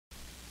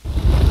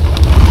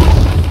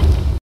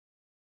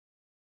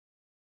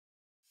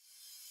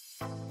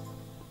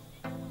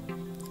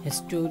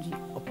History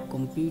of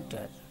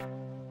computer.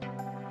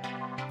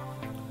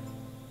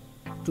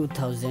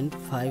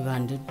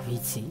 2500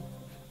 BC,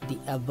 the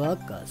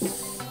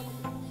abacus.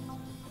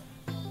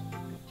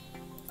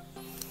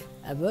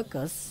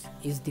 Abacus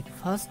is the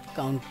first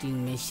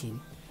counting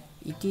machine.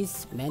 It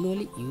is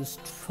manually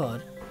used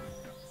for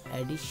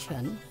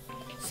addition,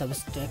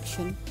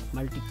 subtraction,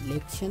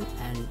 multiplication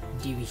and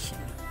division.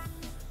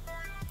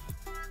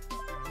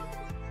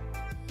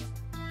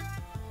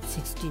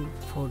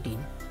 1614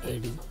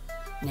 AD,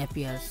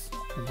 Napier's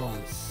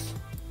bones.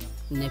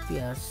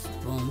 Napier's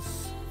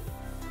bones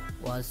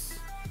was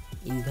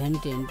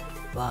invented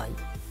by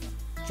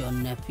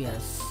John Napier,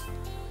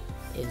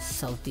 a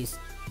Southeast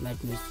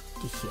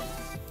mathematician.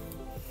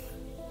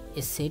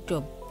 A set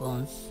of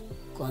bones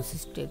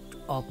consisted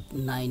of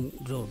 9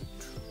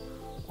 rods,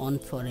 one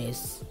for a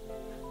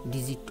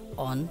digit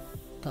on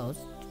thus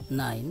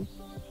 9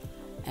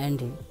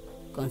 and a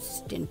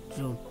consistent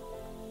rod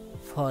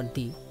for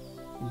the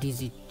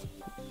digit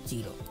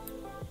 0.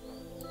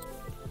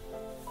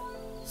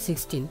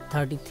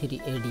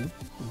 1633 AD,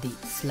 the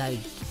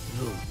slide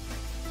rule.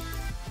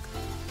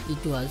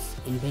 It was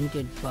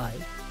invented by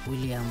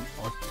William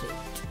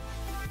Oughtred.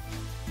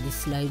 The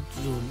slide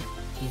rule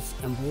is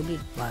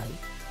embodied by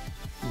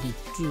the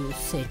two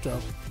set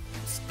of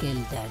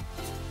scales that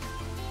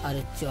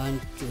are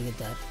joined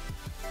together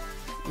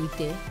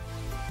with a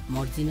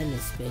marginal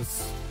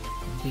space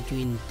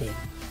between them.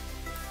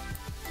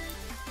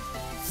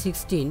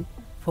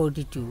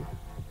 1642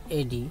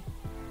 AD,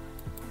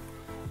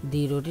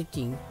 the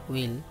rotating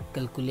wheel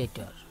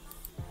calculator.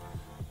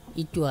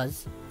 It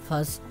was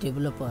first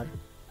developed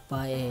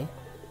by a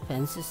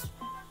French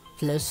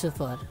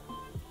philosopher,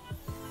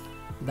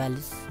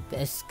 Blaise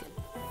Pascal.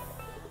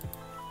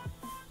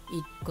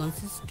 It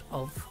consists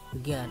of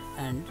gear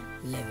and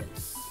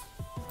levels.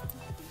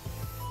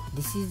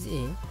 This is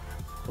a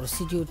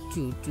procedure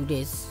to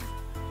today's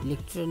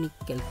electronic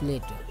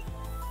calculator.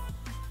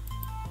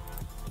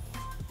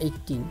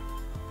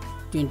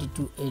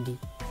 1822 AD,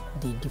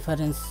 the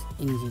difference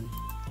engine.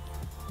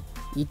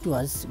 It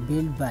was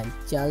built by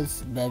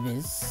Charles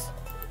Babbage,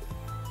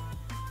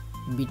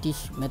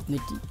 British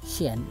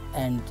mathematician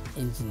and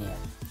engineer.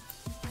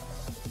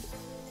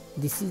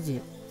 This is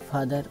a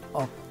father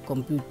of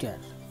computer.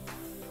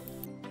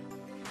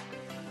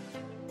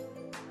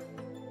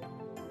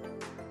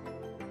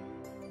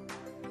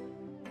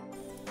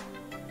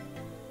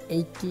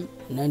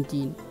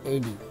 1819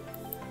 AD,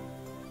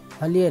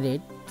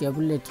 Hollerith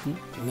tabulating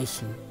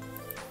machine.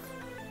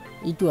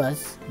 It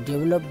was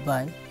developed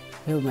by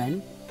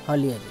Hermann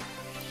Hollerith.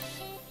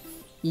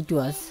 It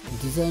was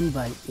designed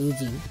by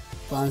using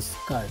punch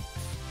cards.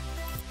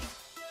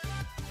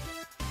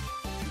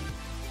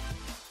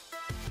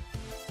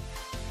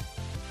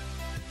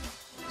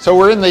 So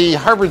we're in the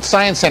Harvard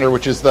Science Center,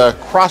 which is the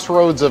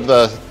crossroads of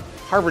the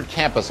Harvard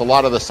campus. A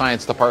lot of the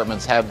science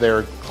departments have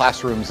their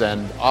classrooms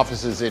and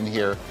offices in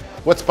here.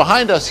 What's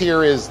behind us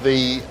here is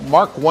the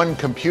Mark I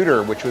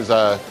computer, which was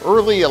an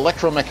early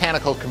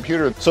electromechanical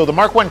computer. So the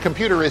Mark I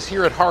computer is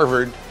here at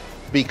Harvard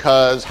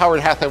because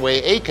Howard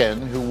Hathaway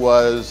Aiken, who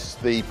was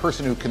the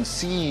person who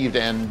conceived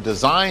and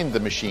designed the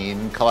machine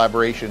in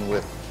collaboration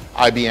with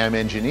IBM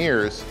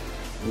engineers,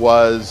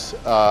 was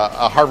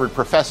a Harvard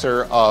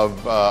professor of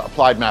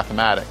applied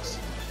mathematics.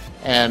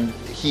 And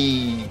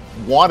he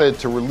wanted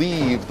to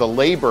relieve the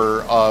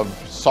labor of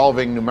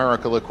solving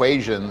numerical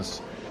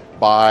equations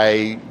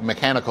by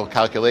mechanical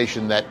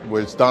calculation that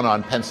was done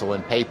on pencil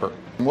and paper.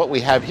 And what we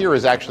have here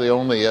is actually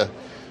only a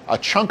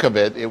chunk of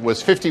it. It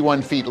was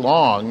 51 feet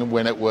long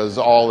when it was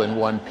all in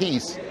one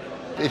piece.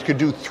 It could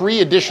do 3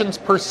 additions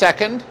per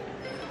second.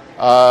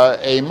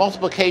 A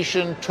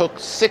multiplication took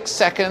 6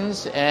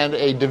 seconds and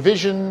a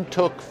division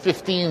took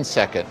 15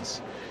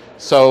 seconds.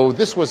 So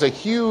this was a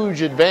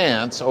huge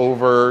advance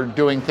over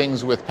doing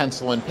things with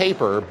pencil and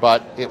paper,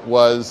 but it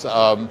was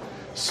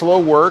slow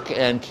work,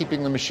 and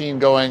keeping the machine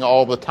going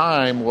all the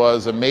time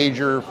was a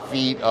major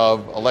feat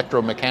of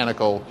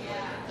electromechanical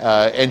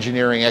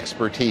engineering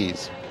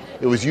expertise.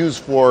 It was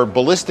used for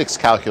ballistics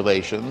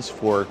calculations,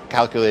 for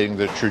calculating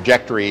the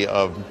trajectory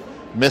of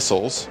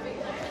missiles.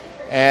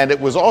 And it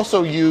was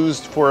also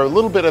used for a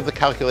little bit of the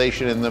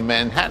calculation in the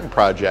Manhattan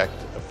Project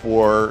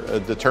for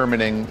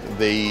determining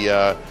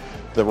the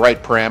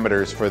right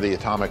parameters for the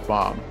atomic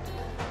bomb.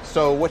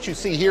 So what you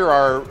see here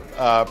are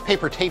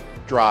paper tape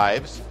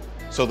drives.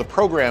 So the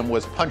program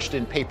was punched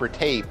in paper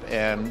tape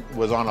and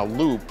was on a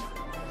loop.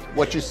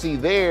 What you see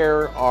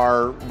there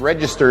are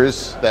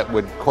registers that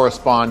would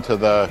correspond to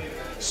the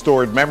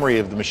stored memory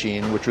of the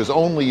machine, which was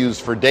only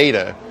used for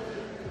data.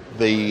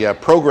 The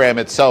program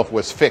itself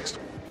was fixed.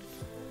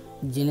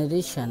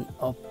 Generation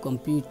of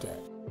computer.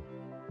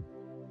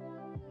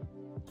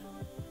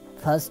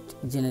 First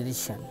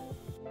generation.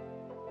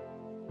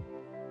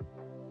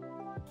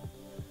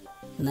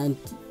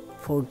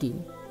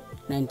 1914,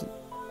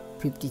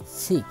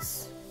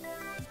 1956.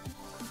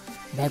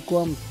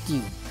 Vacuum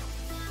tube.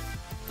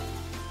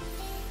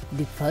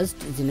 The first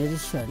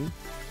generation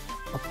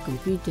of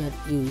computer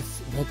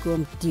used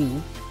vacuum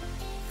tube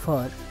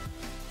for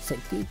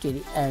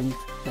circuitry and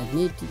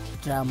magnetic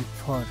drum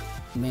for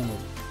memory.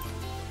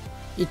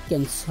 It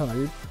can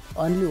solve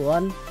only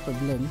one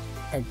problem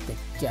at the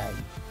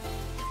time.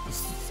 This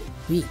is a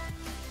big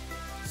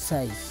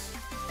size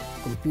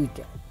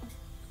computer.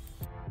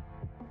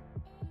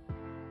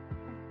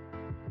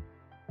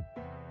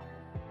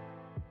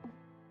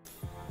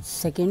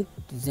 Second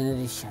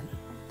generation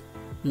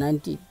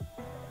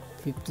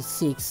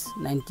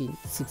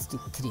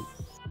 1956-1963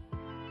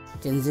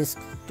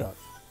 transistor.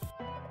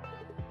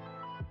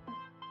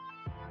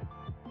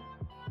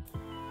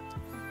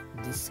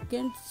 The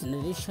second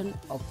generation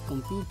of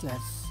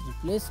computers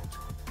replaced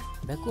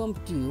vacuum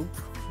tube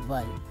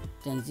by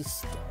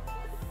transistor.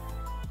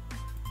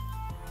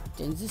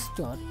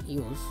 Transistor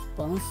use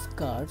punch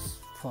cards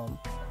from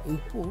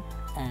input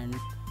and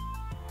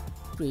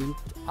print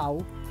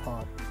out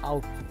for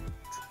output.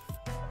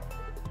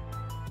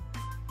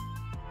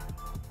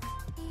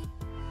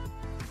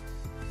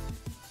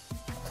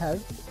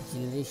 Third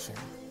generation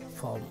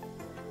from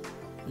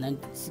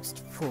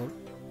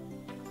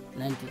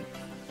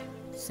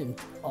 1964-1970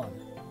 on.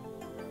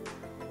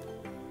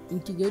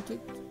 Integrated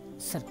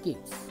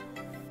circuits.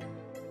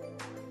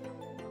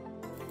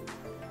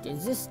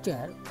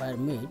 Transistors were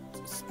made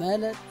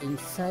smaller in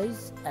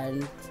size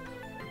and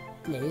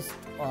placed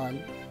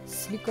on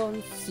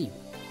silicon chip.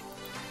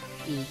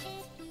 It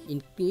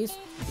increased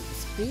the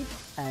speed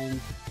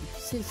and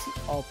efficiency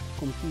of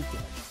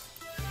computers.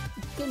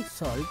 It can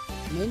solve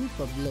many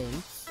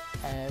problems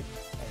at a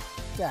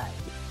time.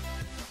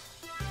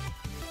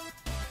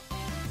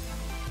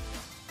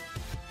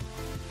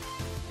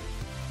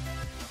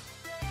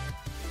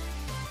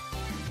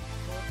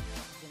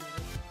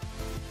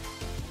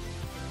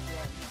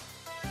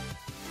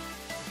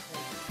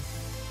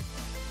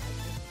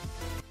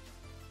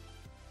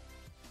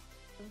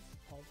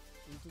 Of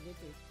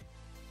integrated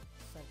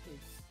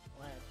circuits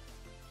were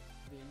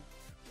built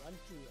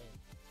onto a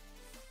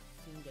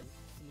single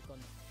silicon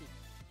chip.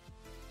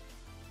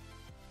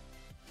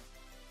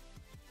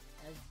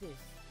 As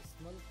these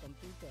small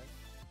computers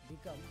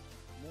become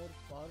more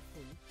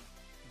powerful,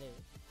 they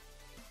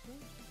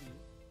put the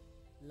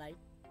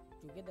light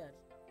together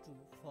to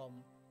form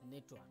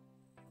network,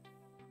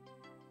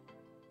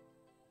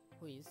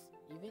 which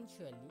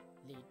eventually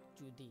led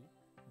to the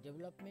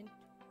development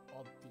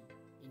of the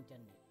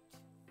internet.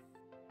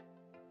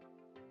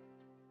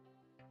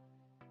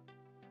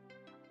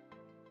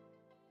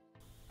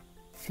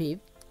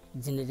 Fifth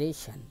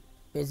generation,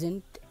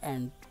 present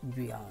and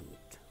beyond.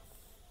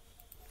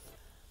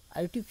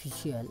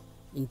 Artificial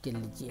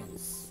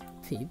intelligence.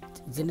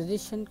 Fifth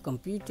generation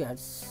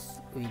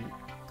computers will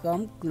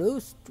come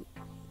close to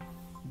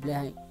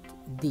bridge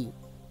the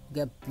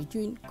gap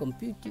between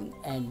computing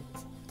and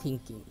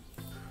thinking.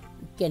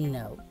 We can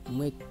now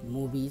make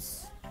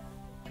movies,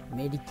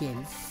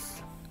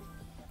 medicals,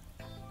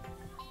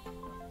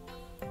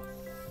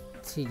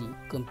 3D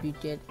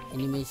computer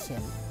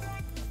animation,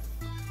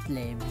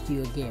 play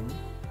video game,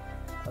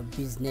 a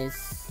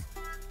business,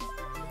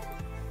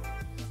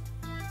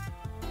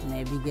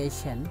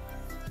 navigation,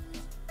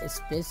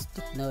 space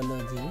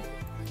technology,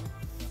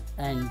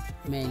 and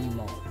many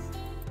more.